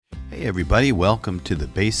Hey everybody, welcome to the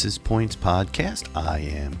Basis Points Podcast. I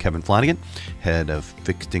am Kevin Flanagan, Head of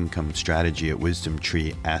Fixed Income Strategy at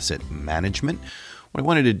WisdomTree Asset Management. What I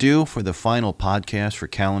wanted to do for the final podcast for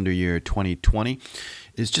calendar year 2020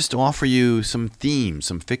 is just to offer you some themes,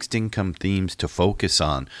 some fixed income themes to focus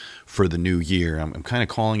on for the new year. I'm kind of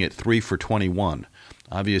calling it 3 for 21.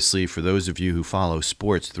 Obviously, for those of you who follow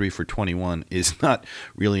sports, 3 for 21 is not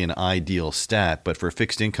really an ideal stat, but for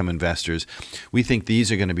fixed income investors, we think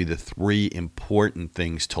these are going to be the three important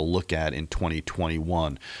things to look at in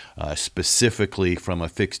 2021, specifically from a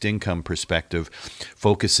fixed income perspective,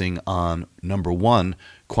 focusing on, number one,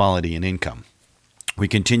 quality and income. We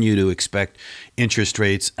continue to expect interest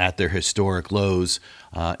rates at their historic lows.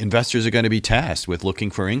 Investors are going to be tasked with looking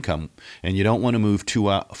for income, and you don't want to move too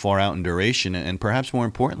far out in duration, and perhaps more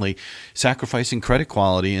importantly, sacrificing credit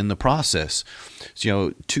quality in the process.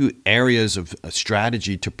 So, two areas of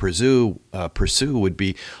strategy to pursue would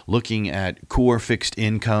be looking at core fixed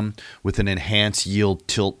income with an enhanced yield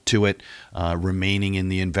tilt to it, remaining in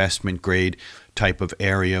the investment grade type of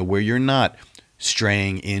area where you're not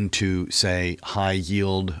straying into, say, high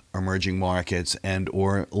yield emerging markets and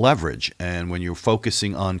or leverage. And when you're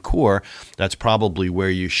focusing on core, that's probably where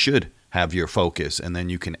you should have your focus. And then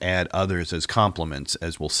you can add others as complements,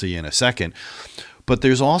 as we'll see in a second. But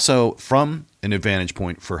there's also, from an advantage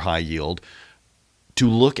point for high yield, to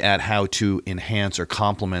look at how to enhance or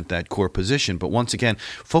complement that core position. But once again,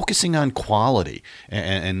 focusing on quality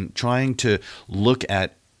and trying to look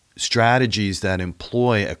at strategies that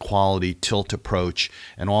employ a quality tilt approach,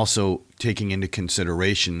 and also taking into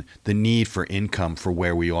consideration the need for income for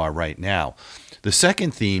where we are right now. The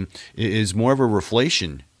second theme is more of a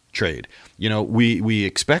reflation trade. We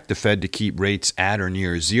expect the Fed to keep rates at or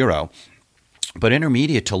near zero, but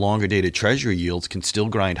intermediate to longer dated treasury yields can still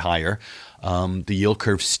grind higher. The yield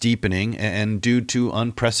curve steepening and due to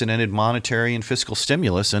unprecedented monetary and fiscal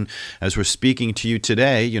stimulus. And as we're speaking to you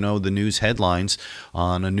today, the news headlines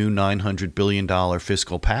on a new $900 billion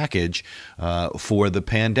fiscal package for the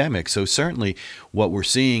pandemic. So certainly what we're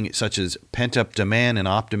seeing, such as pent-up demand and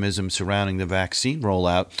optimism surrounding the vaccine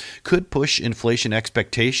rollout, could push inflation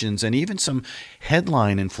expectations and even some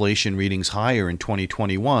headline inflation readings higher in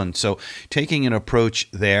 2021. So taking an approach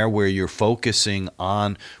there where you're focusing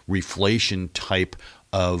on reflation type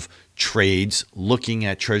of trades, looking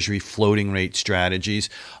at Treasury floating rate strategies,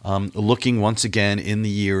 looking once again in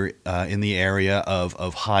the area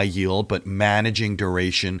of high yield, but managing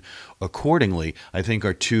duration accordingly, I think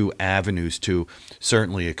are two avenues to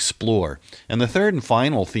certainly explore. And the third and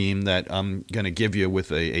final theme that I'm going to give you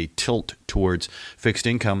with a tilt towards fixed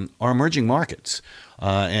income are emerging markets.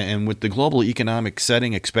 And with the global economic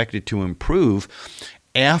setting expected to improve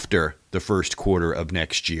after the first quarter of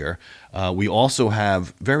next year, we also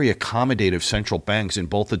have very accommodative central banks in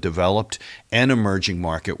both the developed and emerging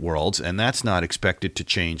market worlds, and that's not expected to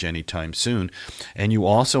change anytime soon. And you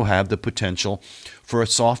also have the potential for a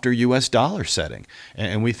softer U.S. dollar setting,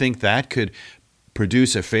 and we think that could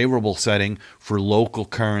produce a favorable setting for local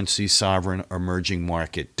currency sovereign emerging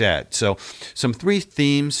market debt. So some three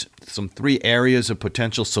themes, some three areas of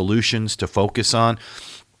potential solutions to focus on.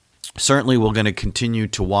 Certainly, we're going to continue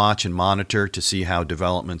to watch and monitor to see how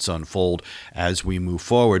developments unfold as we move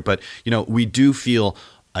forward. But, we do feel,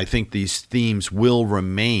 I think these themes will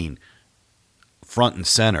remain front and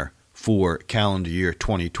center for calendar year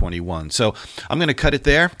 2021. So I'm going to cut it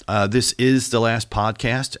there. This is the last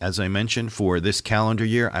podcast, as I mentioned, for this calendar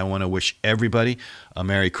year. I want to wish everybody a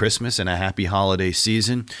Merry Christmas and a happy holiday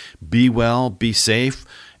season. Be well, be safe,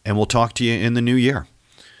 and we'll talk to you in the new year.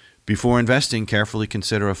 Before investing, carefully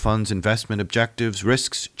consider a fund's investment objectives,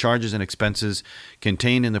 risks, charges, and expenses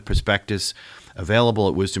contained in the prospectus available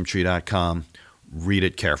at wisdomtree.com. Read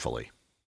it carefully.